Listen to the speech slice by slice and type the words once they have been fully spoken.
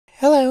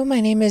Hello, my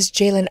name is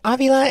Jalen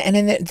Avila, and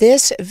in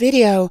this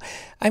video,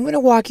 I'm going to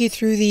walk you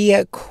through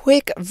the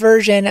quick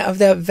version of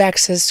the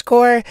VExUS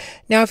Score.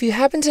 Now, if you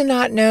happen to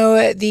not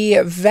know, the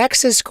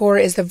VExUS Score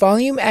is the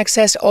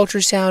VExUS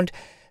Ultrasound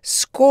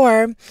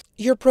score.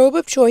 Your probe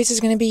of choice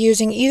is going to be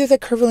using either the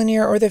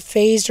curvilinear or the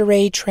phased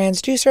array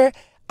transducer.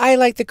 I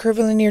like the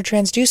curvilinear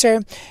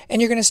transducer,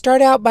 and you're going to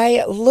start out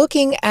by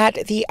looking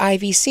at the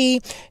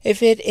IVC.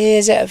 If it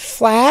is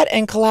flat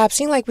and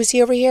collapsing like we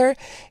see over here,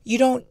 you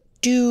don't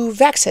do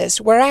VExUS.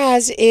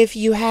 Whereas if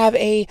you have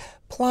a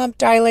plump,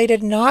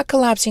 dilated, not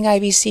collapsing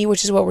IVC,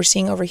 which is what we're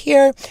seeing over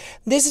here,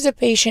 this is a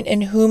patient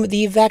in whom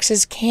the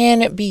VExUS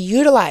can be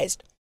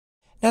utilized.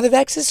 Now, the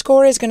VExUS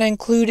score is going to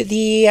include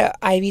the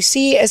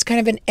IVC as kind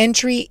of an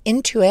entry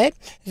into it.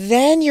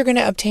 Then you're going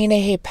to obtain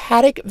a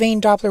hepatic vein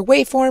Doppler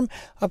waveform,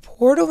 a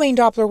portal vein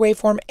Doppler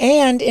waveform,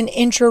 and an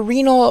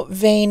intrarenal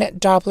vein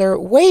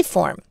Doppler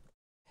waveform.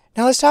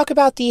 Now let's talk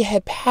about the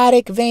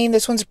hepatic vein.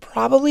 This one's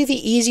probably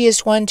the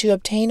easiest one to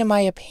obtain in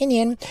my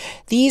opinion.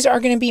 These are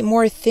going to be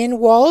more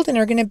thin-walled and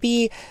are going to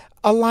be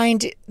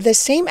aligned the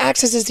same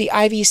axis as the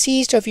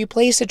IVC. So if you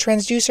place the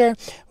transducer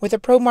with a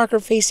probe marker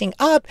facing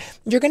up,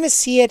 you're going to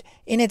see it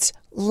in its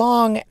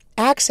long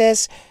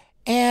axis,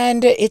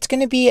 and it's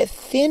going to be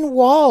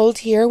thin-walled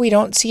here. We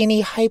don't see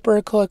any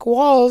hyperechoic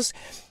walls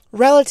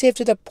relative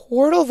to the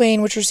portal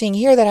vein, which we're seeing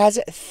here, that has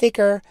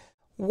thicker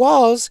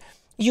walls.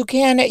 You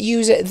can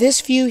use this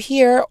view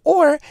here,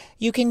 or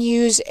you can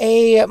use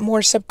a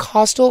more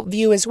subcostal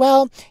view as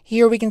well.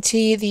 Here we can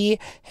see the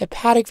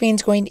hepatic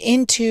veins going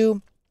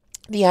into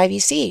the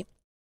IVC.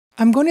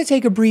 I'm going to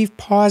take a brief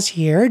pause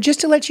here just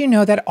to let you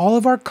know that all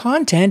of our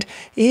content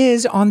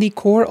is on the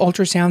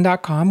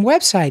coreultrasound.com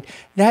website.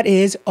 That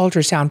is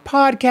Ultrasound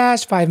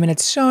Podcast, 5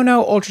 Minute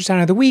Sono,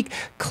 Ultrasound of the Week,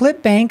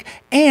 Clip Bank,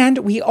 and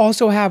we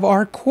also have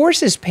our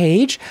courses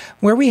page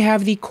where we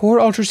have the Core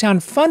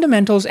Ultrasound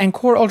Fundamentals and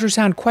Core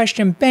Ultrasound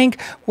Question Bank,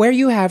 where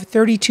you have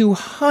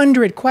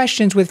 3,200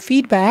 questions with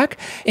feedback,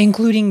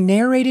 including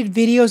narrated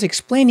videos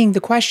explaining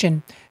the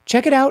question.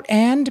 Check it out,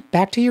 and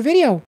back to your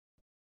video.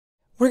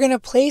 We're going to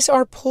place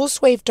our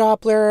pulse wave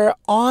Doppler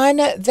on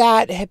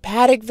that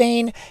hepatic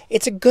vein.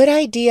 It's a good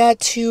idea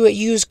to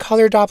use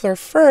color Doppler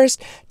first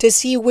to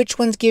see which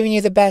one's giving you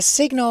the best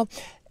signal,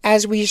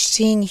 as we're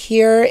seeing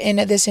here in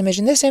this image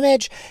and this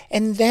image.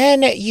 And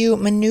then you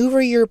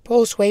maneuver your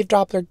pulse wave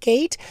Doppler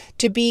gate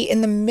to be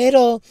in the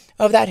middle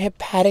of that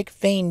hepatic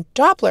vein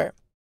Doppler.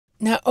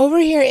 Now over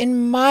here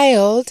in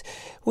mild,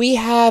 we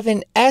have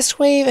an S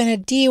wave and a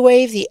D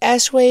wave. The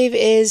S wave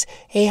is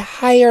a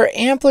higher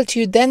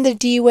amplitude than the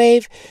D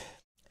wave.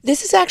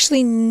 This is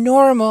actually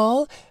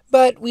normal,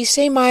 but we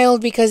say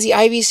mild because the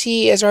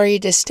IVC is already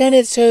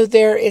distended, so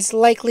there is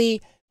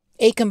likely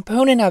a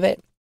component of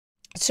it.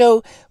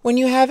 So when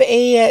you have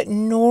a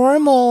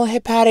normal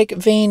hepatic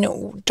vein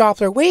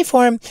Doppler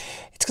waveform,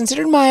 it's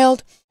considered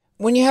mild.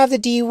 When you have the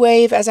D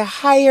wave as a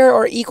higher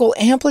or equal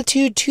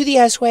amplitude to the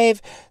S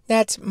wave,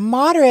 that's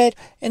moderate.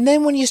 And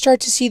then when you start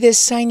to see this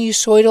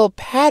sinusoidal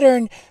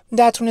pattern,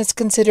 that's when it's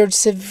considered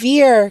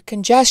severe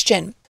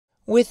congestion.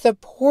 With the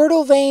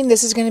portal vein,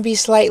 this is going to be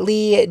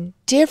slightly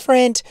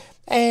different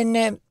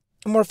in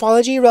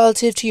morphology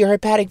relative to your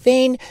hepatic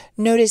vein.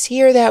 Notice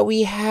here that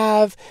we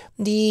have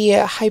the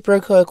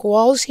hyperechoic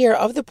walls here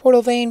of the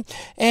portal vein,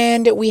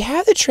 and we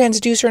have the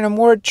transducer in a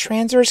more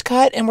transverse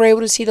cut, and we're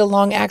able to see the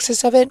long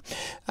axis of it.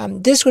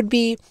 This would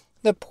be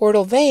the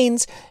portal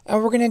veins,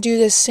 and we're going to do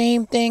the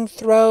same thing,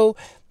 throw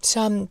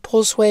some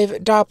pulse wave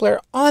Doppler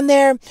on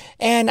there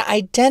and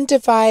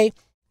identify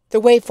the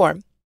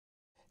waveform.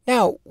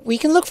 Now, we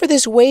can look for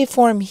this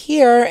waveform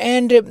here,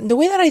 and the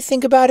way that I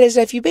think about it is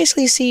if you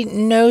basically see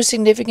no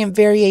significant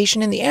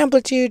variation in the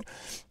amplitude,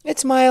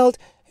 it's mild.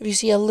 If you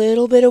see a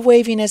little bit of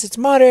waviness, it's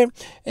moderate.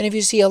 And if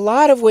you see a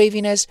lot of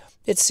waviness,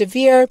 it's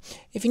severe.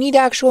 If you need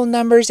actual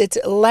numbers, it's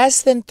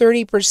less than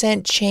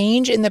 30%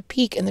 change in the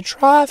peak and the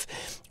trough.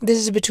 This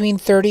is between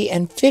 30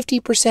 and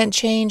 50%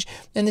 change,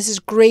 and this is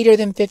greater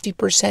than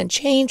 50%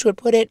 change, would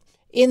put it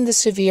in the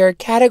severe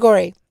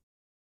category.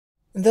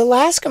 The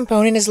last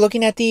component is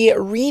looking at the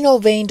renal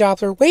vein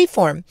Doppler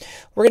waveform.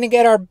 We're going to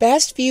get our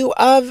best view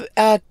of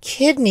a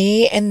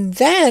kidney, and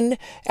then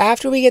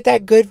after we get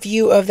that good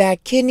view of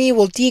that kidney,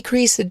 we'll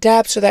decrease the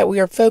depth so that we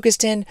are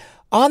focused in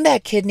on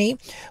that kidney.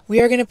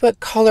 We are going to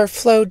put color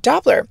flow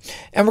Doppler,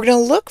 and we're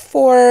going to look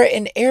for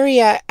an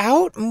area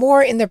out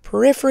more in the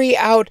periphery,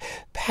 out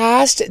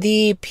past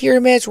the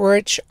pyramids,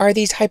 which are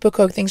these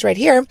hypoechoic things right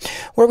here,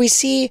 where we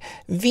see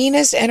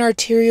venous and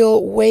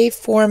arterial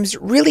waveforms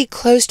really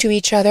close to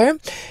each other.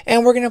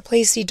 And we're going to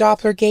place the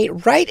Doppler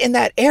gate right in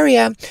that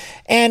area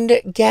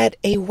and get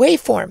a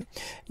waveform.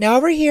 Now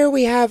over here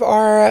we have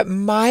our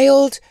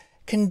mild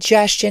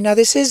congestion. Now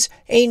this is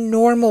a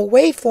normal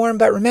waveform,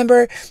 but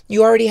remember,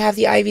 you already have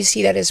the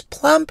IVC that is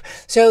plump,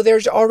 so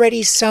there's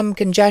already some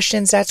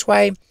congestions. That's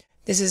why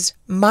this is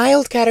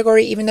mild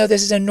category, even though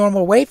this is a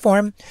normal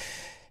waveform.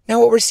 Now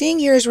what we're seeing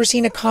here is we're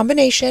seeing a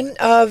combination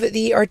of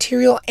the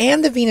arterial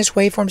and the venous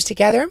waveforms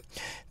together.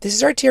 This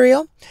is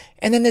arterial,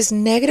 and then this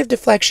negative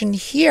deflection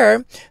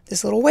here,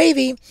 this little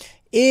wavy,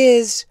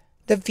 is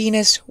the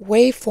venous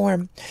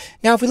waveform.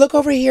 Now, if we look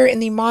over here in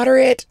the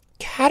moderate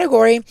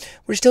category,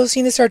 we're still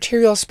seeing this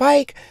arterial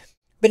spike,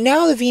 but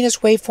now the venous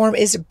waveform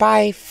is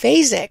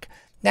biphasic.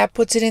 That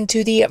puts it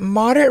into the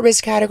moderate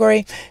risk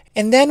category.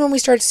 And then when we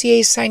start to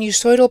see a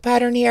sinusoidal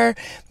pattern here,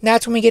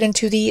 that's when we get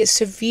into the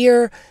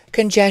severe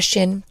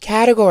congestion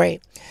category.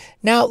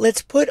 Now,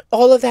 let's put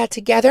all of that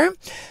together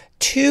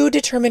to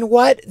determine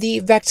what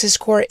the VExUS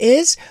score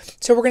is.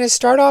 So we're going to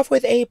start off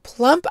with a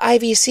plump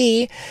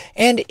IVC.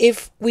 And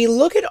if we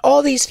look at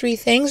all these three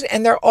things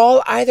and they're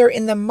all either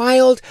in the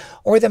mild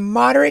or the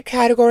moderate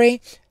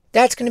category,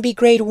 that's going to be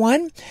grade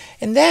 1.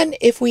 And then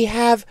if we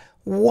have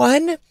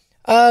one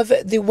of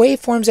the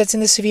waveforms that's in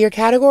the severe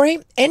category,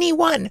 any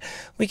one,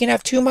 we can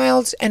have 2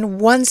 milds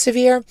and 1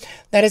 severe,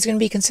 that is going to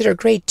be considered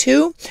grade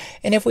 2.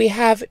 And if we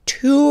have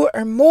 2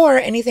 or more,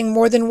 anything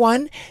more than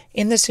 1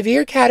 in the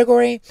severe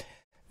category,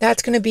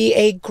 that's going to be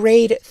a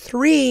grade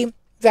 3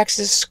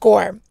 VExUS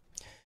score.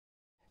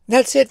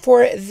 That's it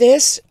for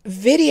this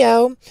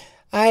video.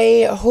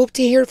 I hope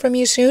to hear from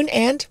you soon,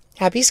 and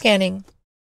happy scanning.